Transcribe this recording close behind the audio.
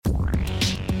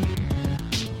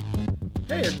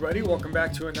Hey everybody, welcome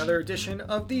back to another edition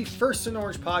of the First and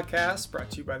Orange podcast,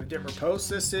 brought to you by the Denver Post.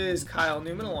 This is Kyle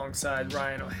Newman alongside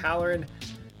Ryan O'Halloran,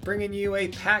 bringing you a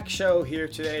packed show here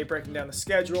today, breaking down the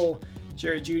schedule,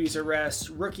 Jerry Jeudy's arrest,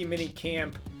 rookie mini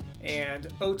camp, and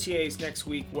OTAs next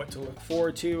week, what to look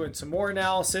forward to, and some more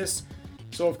analysis.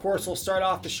 So of course, we'll start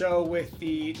off the show with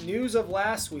the news of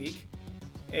last week,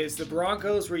 is the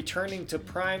Broncos returning to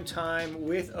prime time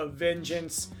with a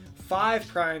vengeance. 5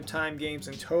 primetime games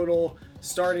in total,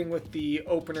 starting with the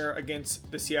opener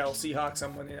against the Seattle Seahawks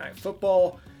on Monday Night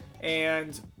Football.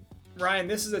 And Ryan,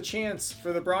 this is a chance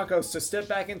for the Broncos to step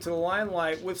back into the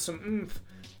limelight with some oomph,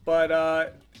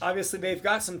 but obviously they've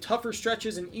got some tougher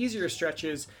stretches and easier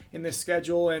stretches in this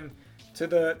schedule, and to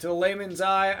the layman's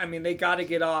eye, I mean, they got to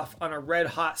get off on a red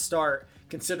hot start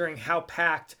considering how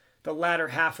packed the latter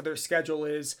half of their schedule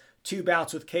is. 2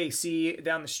 bouts with KC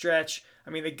down the stretch. I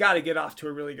mean, they got to get off to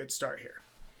a really good start here.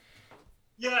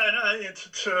 Yeah, and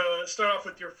to start off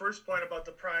with your first point about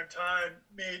the prime time,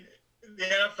 I mean, the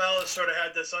NFL has sort of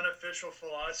had this unofficial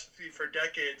philosophy for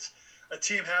decades. A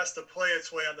team has to play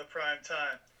its way on the prime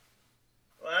time.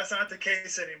 Well, that's not the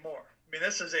case anymore. I mean,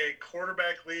 this is a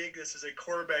quarterback league. This is a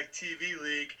quarterback TV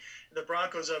league. The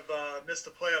Broncos have missed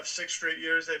the playoffs 6 straight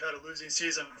years. They've had a losing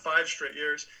season 5 straight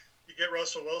years. You get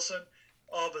Russell Wilson,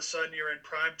 all of a sudden you're in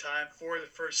prime time for the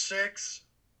first 6.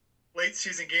 Late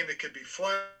season game that could be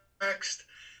flexed.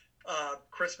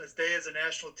 Christmas Day is a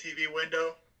national TV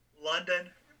window. London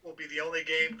will be the only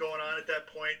game going on at that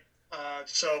point.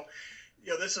 So,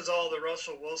 this is all the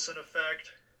Russell Wilson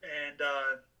effect. And,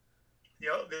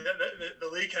 the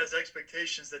league has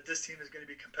expectations that this team is going to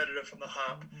be competitive from the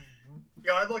hop.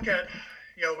 I look at,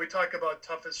 we talk about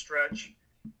toughest stretch,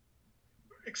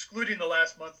 excluding the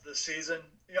last month of the season.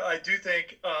 I do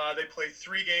think they play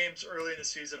 3 games early in the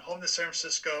season. Home to San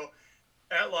Francisco,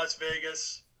 at Las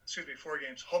Vegas. 4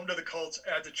 games. Home to the Colts,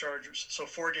 at the Chargers. So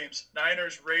 4 games.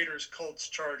 Niners, Raiders, Colts,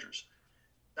 Chargers.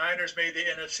 Niners made the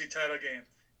NFC title game.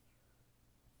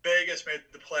 Vegas made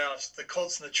the playoffs. The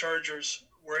Colts and the Chargers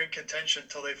were in contention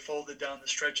until they folded down the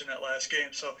stretch in that last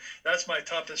game. So that's my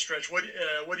toughest stretch. What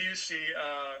do you see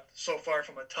so far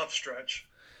from a tough stretch?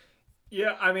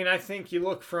 Yeah, I mean, I think you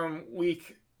look from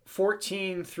week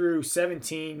 14 through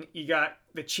 17, you got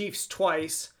the Chiefs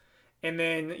twice, and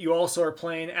then you also are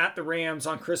playing at the Rams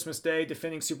on Christmas Day,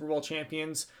 defending Super Bowl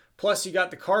champions. Plus, you got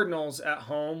the Cardinals at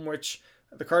home, which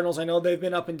the Cardinals, I know they've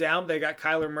been up and down. They got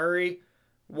Kyler Murray,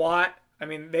 Watt. I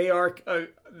mean, they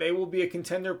will be a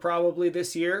contender probably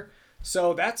this year.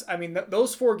 So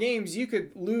those 4 games, you could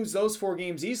lose those 4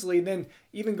 games easily. Then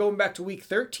even going back to week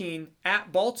 13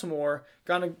 at Baltimore,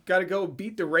 got to go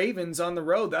beat the Ravens on the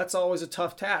road. That's always a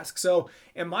tough task. So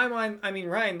in my mind, I mean,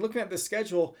 Ryan, looking at the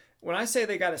schedule, when I say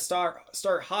they got to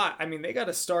start hot, I mean, they got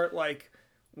to start like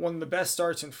one of the best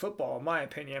starts in football, in my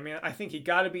opinion. I mean, I think you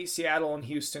got to beat Seattle and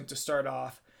Houston to start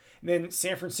off. And then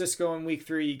San Francisco in week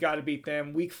 3, you got to beat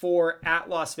them. Week 4 at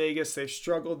Las Vegas, they've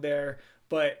struggled there,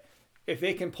 but if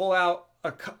they can pull out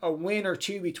a win or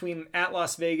 2 between at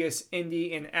Las Vegas,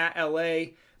 Indy, and at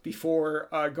LA before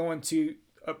going to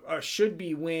a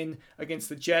should-be win against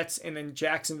the Jets and then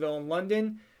Jacksonville and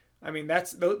London, I mean,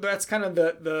 that's kind of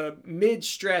the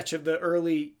mid-stretch of the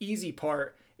early easy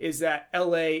part, is that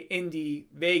LA, Indy,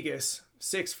 Vegas,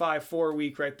 6-5-4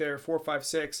 week right there,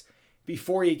 4-5-6,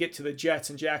 before you get to the Jets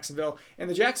and Jacksonville. And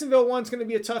the Jacksonville one's going to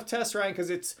be a tough test, Ryan,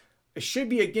 because it should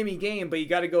be a gimme game, but you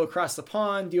got to go across the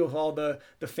pond, deal with all the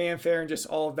fanfare and just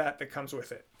all of that comes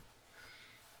with it.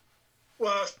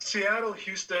 Well, Seattle,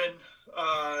 Houston,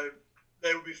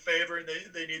 they would be favored.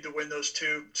 They need to win those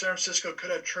 2. San Francisco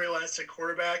could have Trey Lance at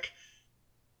quarterback.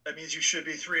 That means you should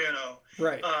be 3-0.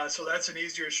 Right. So that's an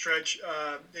easier stretch.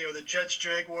 The Jets,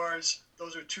 Jaguars,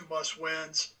 those are 2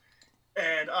 must-wins.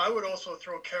 And I would also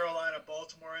throw Carolina,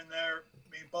 Baltimore in there.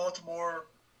 I mean, Baltimore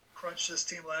crunched this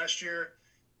team last year,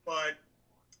 but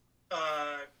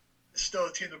still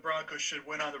a team the Broncos should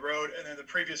win on the road. And then the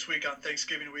previous week on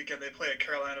Thanksgiving weekend, they play at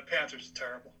Carolina. Panthers are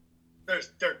terrible.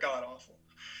 They're god-awful.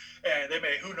 And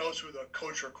who knows who the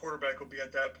coach or quarterback will be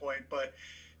at that point. But,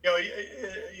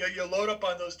 you load up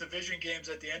on those division games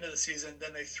at the end of the season,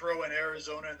 then they throw in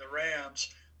Arizona and the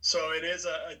Rams. So it is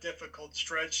a difficult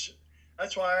stretch.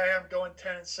 That's why I am going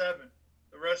 10-7.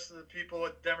 The rest of the people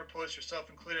at Denver Post, yourself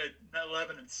included,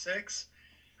 11-6.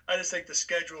 I just think the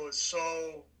schedule is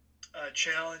so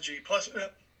challenging. Plus,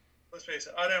 let's face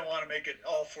it, I didn't want to make it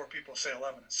all 4 people say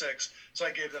 11-6, so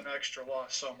I gave them an extra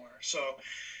loss somewhere. So,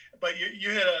 but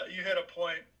you hit a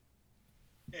point.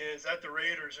 Is at the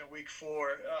Raiders in week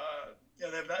 4.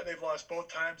 They've lost both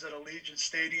times at Allegiant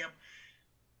Stadium.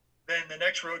 then the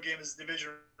next road game is the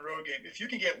division road game. If you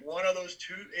can get one of those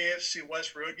two AFC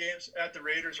West road games at the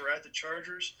Raiders or at the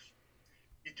Chargers,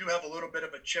 you do have a little bit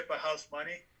of a chip of house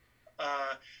money,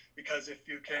 because if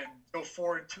you can go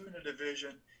 4-2 in the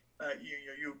division,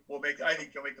 you will make. I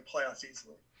think you'll make the playoffs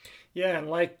easily. Yeah, and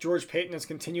like George Payton has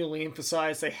continually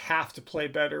emphasized, they have to play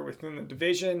better within the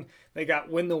division. They got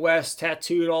Win the West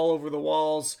tattooed all over the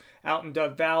walls out in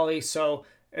Dove Valley, so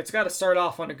it's got to start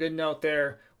off on a good note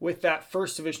there with that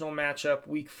first divisional matchup,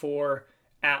 Week 4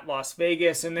 at Las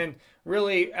Vegas, and then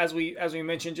really, as we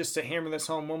mentioned, just to hammer this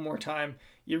home one more time,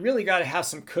 you really got to have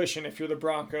some cushion if you're the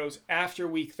Broncos after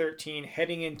Week 13,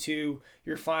 heading into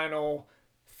your final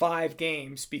 5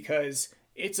 games, because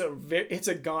it's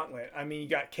a gauntlet. I mean, you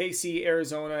got KC,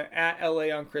 Arizona, at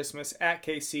LA on Christmas, at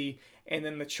KC, and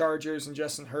then the Chargers and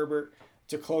Justin Herbert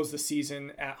to close the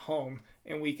season at home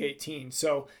in Week 18.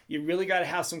 So you really got to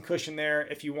have some cushion there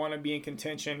if you want to be in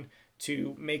contention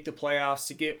to make the playoffs,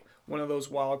 to get one of those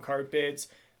wild card bids.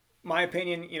 My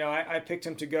opinion, I picked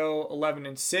him to go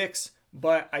 11-6,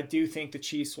 but I do think the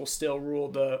Chiefs will still rule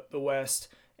the West,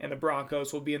 and the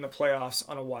Broncos will be in the playoffs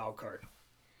on a wild card.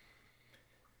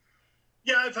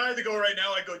 Yeah, if I had to go right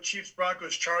now, I'd go Chiefs,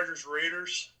 Broncos, Chargers,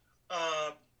 Raiders.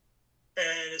 And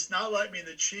it's not like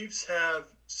the Chiefs have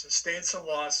sustained some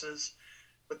losses,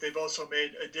 but they've also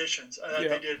made additions. I thought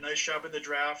they did a nice job in the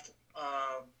draft,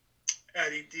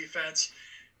 adding defense.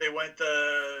 They went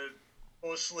the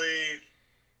mostly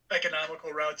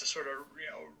economical route to sort of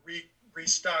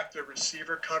restock their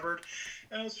receiver cupboard.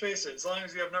 And let's face it, as long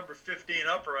as you have number 15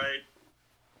 upright,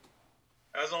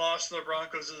 hasn't lost to the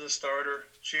Broncos as a starter.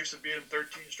 Chiefs have beat him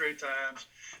 13 straight times.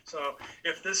 So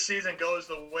if this season goes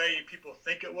the way people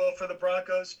think it will for the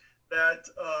Broncos, that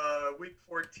Week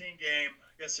 14 game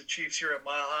against the Chiefs here at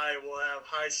Mile High will have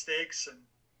high stakes and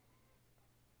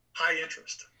high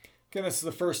interest. Again, this is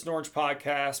the First and Orange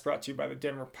podcast brought to you by the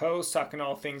Denver Post, talking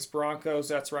all things Broncos.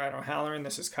 That's Ryan O'Halloran.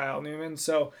 This is Kyle Newman.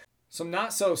 So some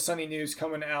not so sunny news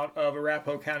coming out of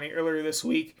Arapahoe County earlier this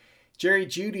week. Jerry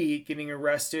Jeudy getting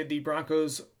arrested. The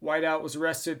Broncos wideout was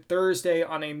arrested Thursday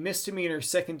on a misdemeanor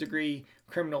second-degree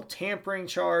criminal tampering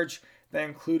charge that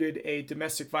included a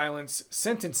domestic violence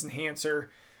sentence enhancer.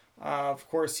 Of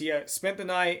course, he spent the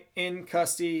night in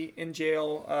custody in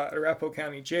jail, Arapahoe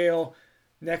County Jail.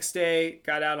 Next day,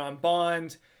 got out on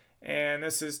bond. And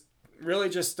this is really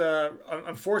just an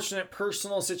unfortunate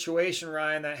personal situation,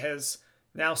 Ryan, that has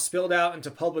now spilled out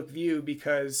into public view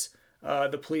because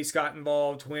the police got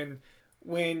involved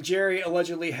when Jerry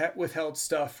allegedly withheld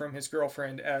stuff from his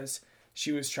girlfriend as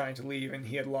she was trying to leave, and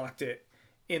he had locked it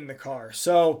in the car.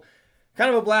 So kind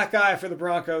of a black eye for the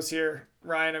Broncos here,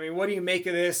 Ryan. I mean, what do you make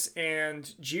of this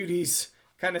and Judy's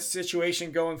kind of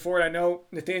situation going forward? I know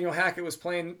Nathaniel Hackett was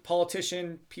playing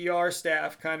politician PR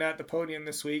staff kind of at the podium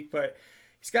this week, but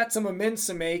he's got some amends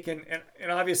to make and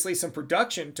obviously some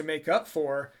production to make up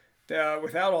for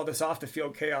without all this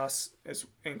off-the-field chaos is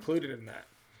included in that.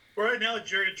 Right now,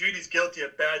 Jerry Jeudy's guilty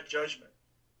of bad judgment.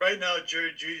 Right now,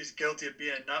 Jerry Jeudy's guilty of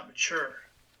being not mature.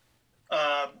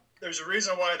 There's a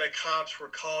reason why the cops were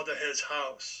called to his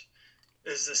house.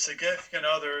 Is the significant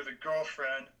other, the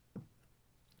girlfriend,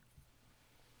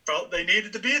 felt they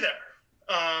needed to be there.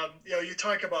 You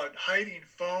talk about hiding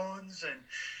phones and,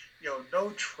 no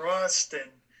trust and,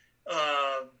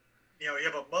 you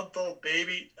have a month-old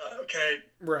baby. Okay.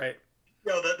 Right.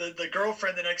 The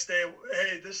girlfriend the next day,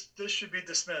 hey, this should be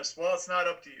dismissed. Well, it's not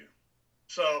up to you.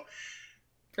 So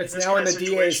it's now in the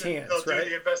DA's hands, they'll right? do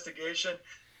the investigation.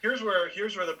 Here's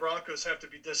where the Broncos have to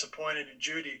be disappointed in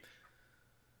Jeudy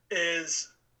is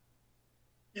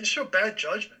you show bad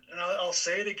judgment, and I'll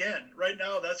say it again. Right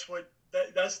now, that's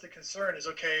the concern. Is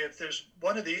okay if there's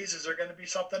one of these, is there going to be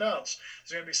something else?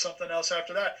 Is there going to be something else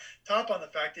after that? Top on the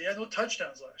fact that he had no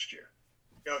touchdowns last year.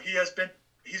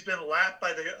 He's been lapped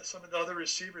by some of the other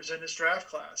receivers in his draft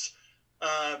class.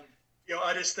 I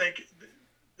just think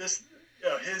this,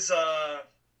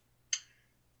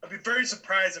 I'd be very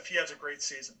surprised if he has a great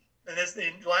season. And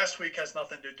last week has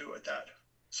nothing to do with that.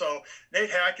 So Nate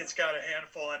Hackett's got a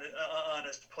handful on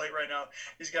his plate right now.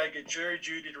 He's got to get Jerry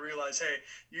Jeudy to realize, hey,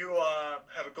 you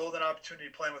have a golden opportunity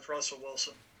playing with Russell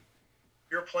Wilson.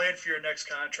 You're playing for your next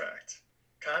contract.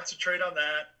 Concentrate on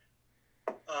that.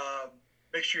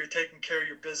 Make sure you're taking care of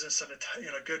your business in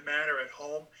a good manner at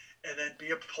home, and then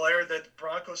be a player that the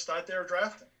Broncos thought they were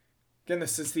drafting. Again,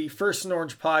 this is the First and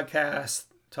Orange podcast,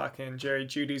 talking Jerry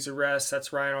Jeudy's arrest.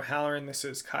 That's Ryan O'Halloran. This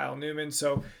is Kyle Newman.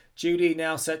 So Jeudy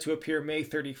now set to appear May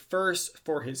 31st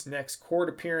for his next court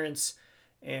appearance.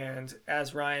 And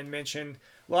as Ryan mentioned,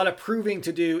 a lot of proving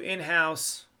to do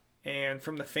in-house and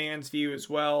from the fans' view as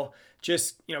well.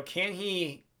 Just, can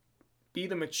he be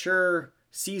the mature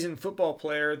seasoned football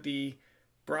player the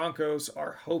Broncos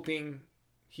are hoping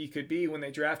he could be when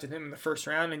they drafted him in the first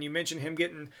round. And you mentioned him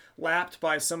getting lapped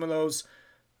by some of those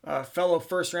fellow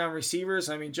first-round receivers.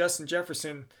 I mean, Justin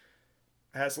Jefferson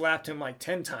has lapped him like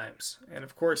 10 times. And,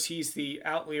 of course, he's the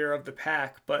outlier of the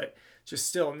pack. But just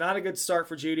still not a good start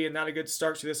for Jeudy and not a good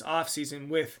start to this offseason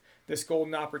with this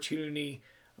golden opportunity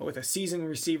with a seasoned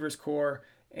receivers core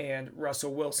and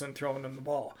Russell Wilson throwing them the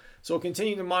ball. So we'll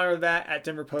continue to monitor that at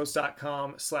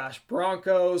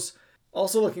denverpost.com/Broncos.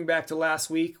 Also looking back to last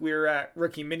week, we were at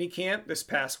rookie minicamp this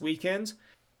past weekend.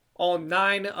 All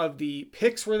 9 of the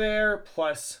picks were there,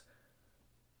 plus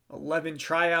 11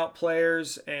 tryout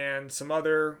players and some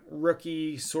other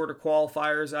rookie sort of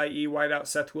qualifiers, i.e. wideout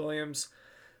Seth Williams.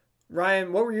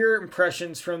 Ryan, what were your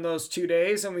impressions from those 2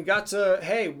 days? And we got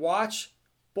to, watch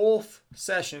both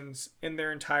sessions in their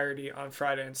entirety on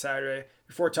Friday and Saturday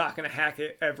before talking to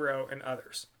Hackett, Evero, and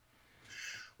others.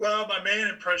 Well, my main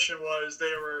impression was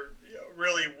they were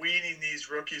really weaning these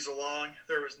rookies along.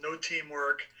 There was no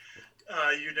teamwork.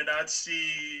 You did not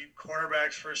see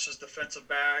cornerbacks versus defensive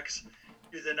backs.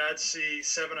 You did not see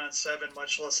 7-on-7,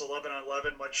 much less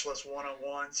 11-on-11, much less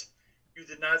 1-on-1s. You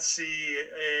did not see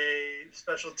a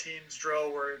special teams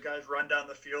drill where guys run down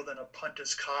the field and a punt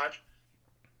is caught.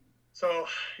 So,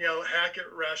 Hackett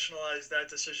rationalized that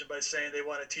decision by saying they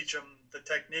want to teach them the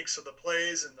techniques of the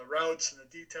plays and the routes and the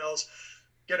details,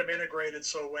 get them integrated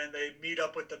so when they meet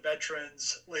up with the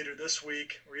veterans later this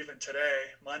week or even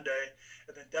today, Monday,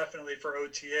 and then definitely for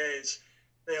OTAs,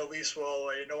 they at least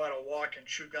will know how to walk and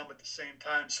chew gum at the same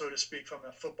time, so to speak, from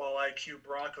a football IQ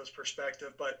Broncos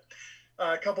perspective. But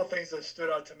a couple of things that stood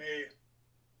out to me.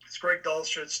 It's Greg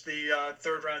Dulcich, the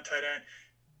third-round tight end.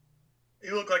 He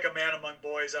looked like a man among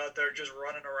boys out there just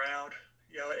running around.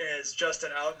 As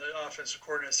Justin Outen, the offensive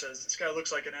coordinator, says, this guy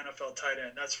looks like an NFL tight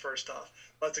end. That's first off.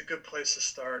 That's a good place to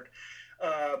start.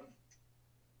 The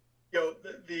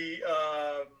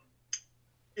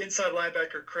outside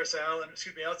linebacker Chris Allen,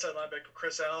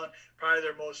 probably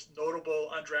their most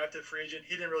notable undrafted free agent.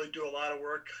 He didn't really do a lot of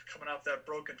work coming off that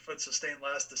broken foot sustained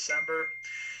last December.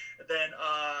 And then,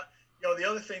 the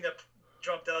other thing that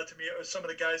jumped out to me was some of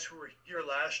the guys who were here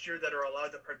last year that are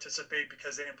allowed to participate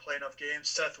because they didn't play enough games.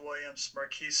 Seth Williams,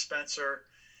 Marquise Spencer.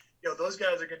 Those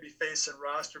guys are going to be facing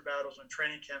roster battles when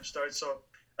training camp starts. So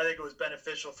I think it was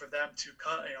beneficial for them to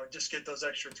just get those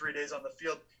extra 3 days on the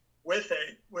field with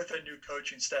a new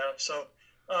coaching staff. So,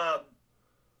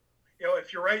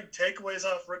 if you're writing takeaways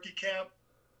off rookie camp,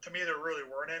 to me there really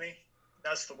weren't any.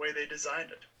 That's the way they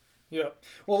designed it. Yeah.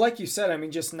 Well, like you said, I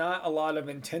mean, just not a lot of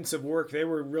intensive work. They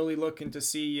were really looking to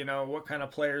see, what kind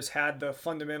of players had the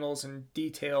fundamentals and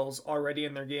details already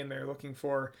in their game they were looking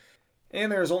for.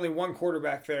 And there was only one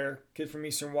quarterback there, kid from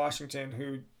Eastern Washington,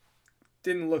 who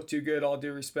didn't look too good, all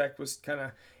due respect, was kind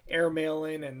of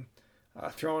airmailing and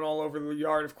throwing all over the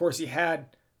yard. Of course, he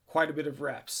had quite a bit of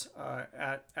reps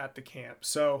at the camp.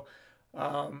 So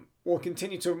we'll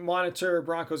continue to monitor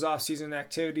Broncos offseason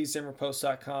activities,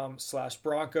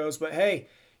 denverpost.com/Broncos. But hey,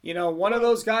 one of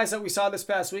those guys that we saw this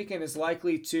past weekend is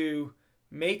likely to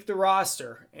make the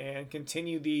roster and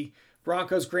continue the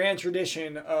Broncos' grand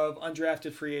tradition of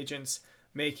undrafted free agents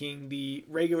making the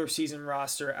regular season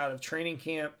roster out of training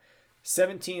camp.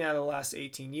 17 out of the last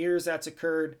 18 years that's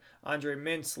occurred. Andre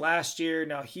Mintz last year.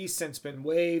 Now he's since been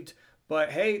waived.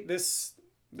 But hey, this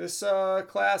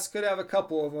class could have a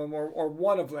couple of them, or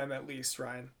one of them at least,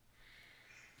 Ryan.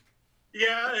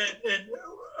 Yeah, and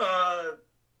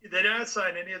they didn't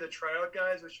sign any of the tryout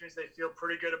guys, which means they feel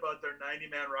pretty good about their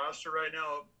 90-man roster right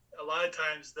now. A lot of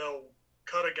times they'll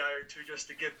cut a guy or two just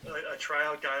to give a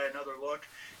tryout guy another look,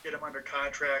 get him under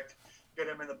contract, get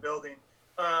him in the building.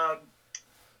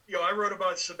 I wrote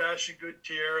about Sebastian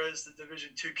Gutierrez, the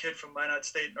Division II kid from Minot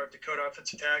State, North Dakota,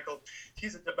 offensive tackle.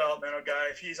 He's a developmental guy.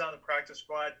 If he's on the practice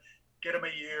squad, get him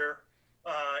a year.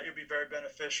 It'd be very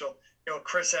beneficial.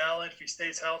 Chris Allen, if he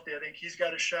stays healthy, I think he's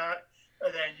got a shot.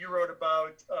 And then you wrote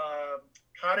about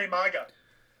Kade Maga.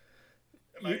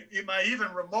 Am I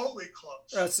even remotely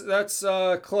close? That's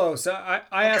close. I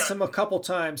asked him a couple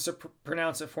times to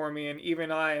pronounce it for me, and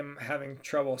even I am having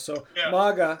trouble. So yeah.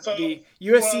 Maga, the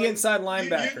USC inside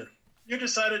linebacker. You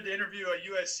decided to interview a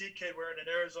USC kid wearing an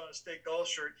Arizona State Gulls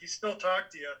shirt. He still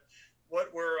talked to you.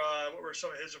 What were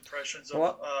some of his impressions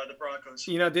of the Broncos?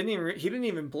 He didn't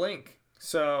even blink.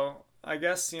 So I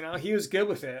guess he was good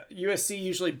with it. USC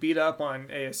usually beat up on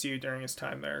ASU during his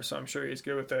time there, so I'm sure he's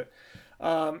good with it.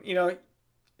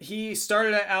 He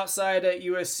started outside at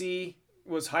USC,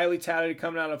 was highly touted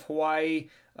coming out of Hawaii,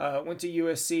 went to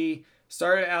USC,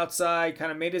 started outside,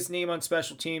 kind of made his name on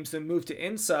special teams, then moved to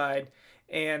inside.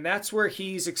 And that's where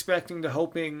he's expecting to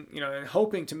hoping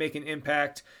to make an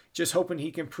impact, just hoping he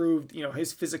can prove,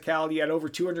 his physicality. He had over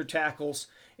 200 tackles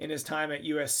in his time at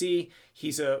USC.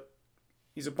 He's a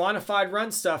bona fide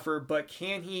run stuffer, but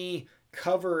can he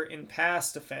cover in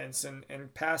pass defense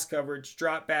and pass coverage,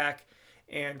 drop back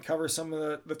and cover some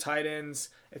of the tight ends,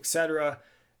 etc.?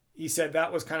 He said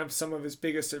that was kind of some of his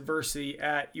biggest adversity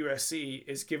at USC,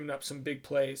 is giving up some big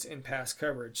plays in pass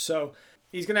coverage. So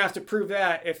he's going to have to prove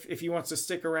that if he wants to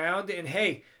stick around. And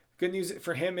hey, good news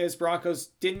for him is Broncos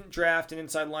didn't draft an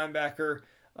inside linebacker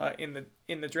in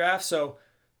the draft, so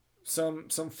some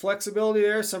flexibility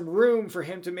there, some room for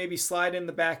him to maybe slide in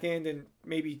the back end and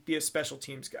maybe be a special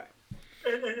teams guy.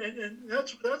 And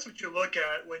that's what you look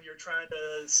at when you're trying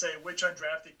to say which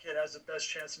undrafted kid has the best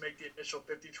chance to make the initial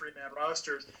 53-man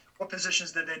rosters. What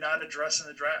positions did they not address in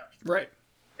the draft? Right.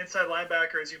 Inside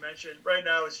linebacker, as you mentioned, right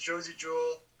now is Josey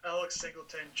Jewell, Alex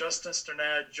Singleton, Justin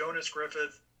Sternad, Jonas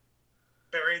Griffith,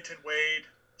 Barrington Wade.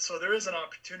 So there is an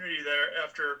opportunity there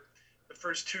after the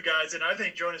first two guys. And I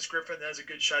think Jonas Griffith has a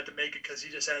good shot to make it because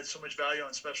he just adds so much value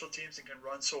on special teams and can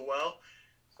run so well.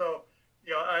 So,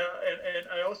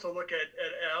 I also look at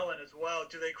Allen as well.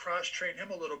 Do they cross-train him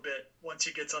a little bit once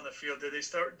he gets on the field? Do they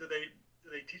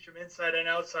teach him inside and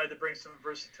outside to bring some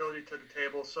versatility to the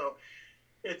table? So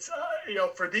it's,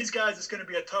 for these guys, it's going to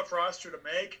be a tough roster to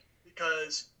make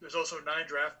because there's also 9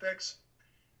 draft picks.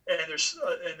 And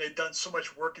they've done so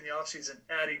much work in the offseason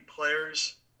adding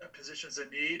players at positions in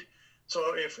need.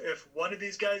 So if one of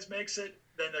these guys makes it,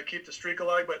 then they'll keep the streak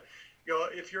alive. But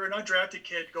if you're an undrafted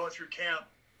kid going through camp,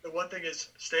 the one thing is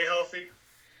stay healthy,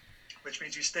 which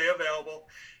means you stay available,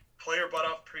 play your butt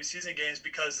off preseason games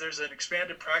because there's an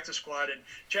expanded practice squad. And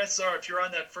chances are, if you're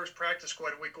on that first practice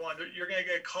squad in week 1, you're going to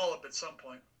get a call up at some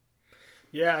point.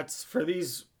 Yeah, it's for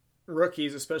these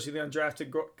rookies, especially the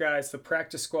undrafted guys, the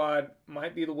practice squad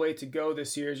might be the way to go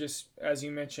this year, just as you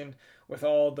mentioned, with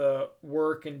all the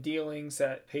work and dealings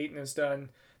that Peyton has done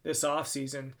this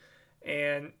offseason.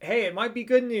 And hey, it might be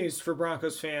good news for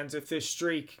Broncos fans if this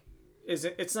streak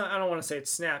it's not, I don't want to say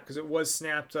it's snapped because it was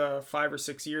snapped 5 or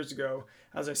 6 years ago.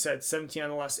 As I said, 17 on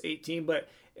the last 18, but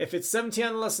if it's 17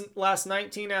 on the last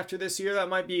 19 after this year, that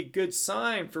might be a good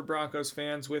sign for Broncos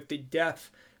fans with the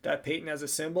depth that Peyton has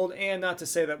assembled. And not to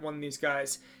say that one of these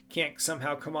guys can't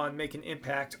somehow come on and make an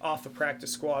impact off the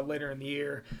practice squad later in the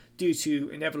year due to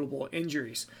inevitable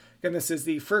injuries. Again, this is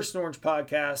the First and Orange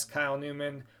podcast. Kyle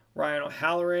Newman, Ryan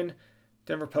O'Halloran,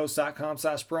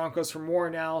 DenverPost.com/Broncos for more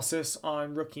analysis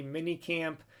on rookie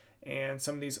minicamp and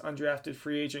some of these undrafted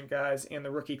free agent guys and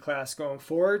the rookie class going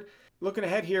forward. Looking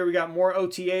ahead here, we got more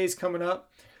OTAs coming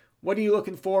up. What are you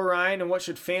looking for, Ryan, and what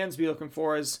should fans be looking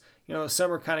for as the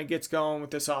summer kind of gets going with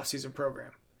this offseason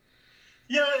program?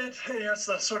 Yeah, it's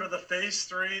the sort of the phase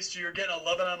 3, so you're getting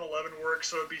 11 on 11 work,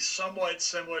 so it'd be somewhat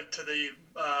similar to the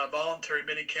voluntary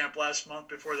minicamp last month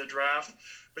before the draft,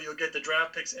 but you'll get the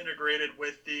draft picks integrated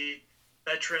with the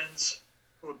veterans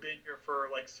who have been here for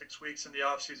like 6 weeks in the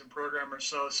off-season program or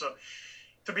so. So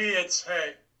to me, it's,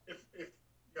 hey, if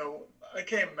I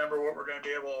can't remember what we're going to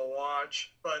be able to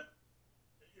watch, but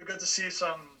you're going to see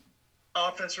some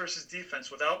offense versus defense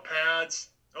without pads,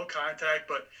 no contact.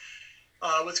 But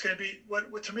what's going to be what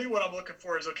I'm looking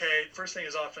for is, okay, first thing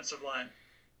is offensive line.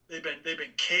 They've been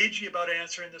cagey about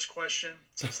answering this question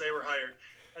since they were hired.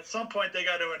 At some point, they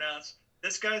got to announce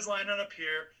this guy's lining up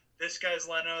here, this guy's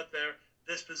lining up there.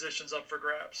 This position's up for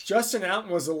grabs. Justin Alton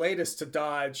was the latest to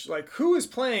dodge. Like, who is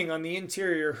playing on the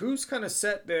interior? Who's kind of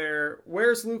set there?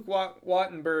 Where's Luke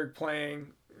Wattenberg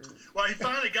playing? Well, he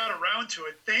finally got around to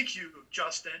it. Thank you,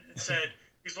 Justin, and said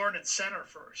he's learning center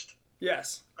first.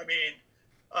 Yes. I mean,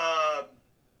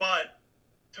 but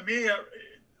to me,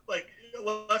 like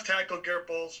left tackle Garrett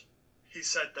Bowles, he's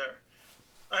set there.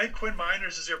 I think Quinn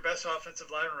Miners is their best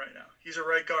offensive lineman right now. He's a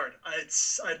right guard. I'd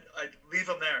leave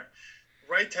him there.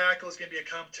 Right tackle is going to be a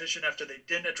competition after they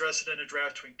didn't address it in the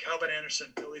draft between Calvin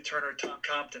Anderson, Billy Turner, Tom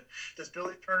Compton. Does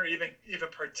Billy Turner even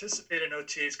participate in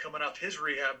OTAs coming off his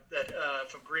rehab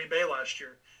from Green Bay last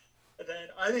year? And then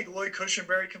I think Lloyd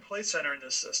Cushenberry can play center in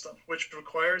this system, which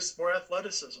requires more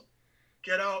athleticism.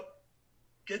 Get out,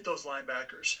 get those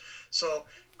linebackers. So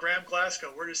Graham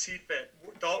Glasgow, where does he fit?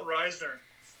 Dalton Reisner.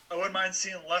 I wouldn't mind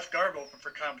seeing left guard open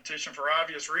for competition for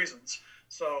obvious reasons.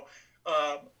 So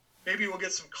maybe we'll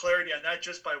get some clarity on that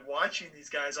just by watching these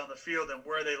guys on the field and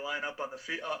where they line up on the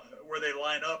field, where they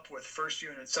line up with first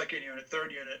unit, second unit,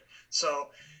 third unit. So,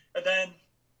 and then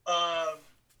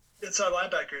inside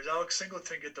linebackers, Alex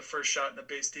Singleton get the first shot in the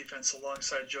base defense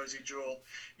alongside Josey Jewell.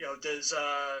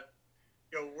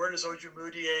 Where does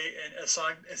Ojimudie and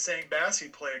Asang Bassi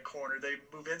play at corner? They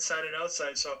move inside and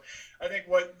outside. So I think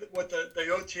what the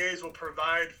OTAs will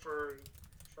provide for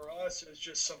us is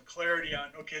just some clarity on,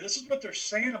 okay, this is what they're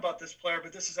saying about this player,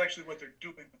 but this is actually what they're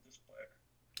doing with this player.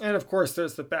 And of course,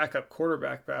 there's the backup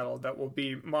quarterback battle that will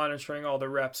be monitoring all the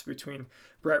reps between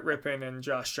Brett Rippon and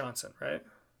Josh Johnson, right?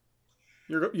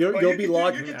 You'll be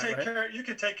logging that, right? You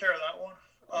can take care of that one.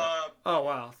 Oh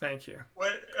wow, thank you.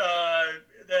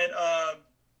 Then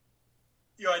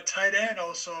at tight end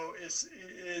also is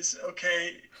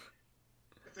okay.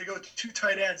 If they go to 2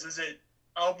 tight ends, is it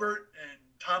Albert and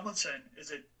Tomlinson?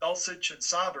 Is it Dulcich and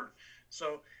Sauber?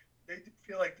 So they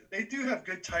feel like they do have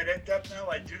good tight end depth now.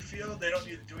 I do feel they don't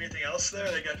need to do anything else there.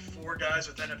 They got 4 guys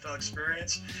with NFL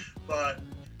experience, but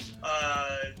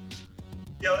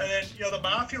and then the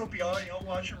Mafia will be on.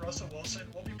 Watching Russell Wilson.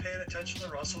 We'll be paying attention to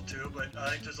Russell too, but I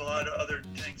think there's a lot of other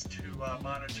things to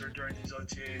monitor during these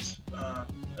OTAs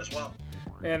as well.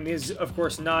 And these, of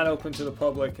course, not open to the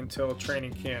public until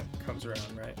training camp comes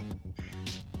around, right?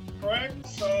 Correct.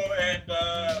 So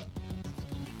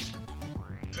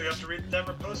you have to read the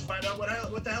Denver Post, find out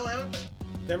what the hell happened.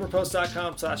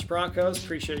 DenverPost.com/Broncos.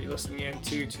 Appreciate you listening in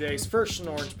to today's First and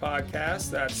Orange podcast.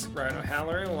 That's Ryan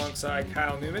O'Halloran alongside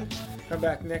Kyle Newman. Come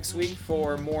back next week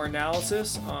for more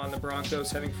analysis on the Broncos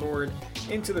heading forward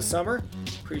into the summer.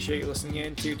 Appreciate you listening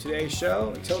in to today's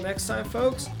show. Until next time,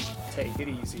 folks, take it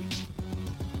easy.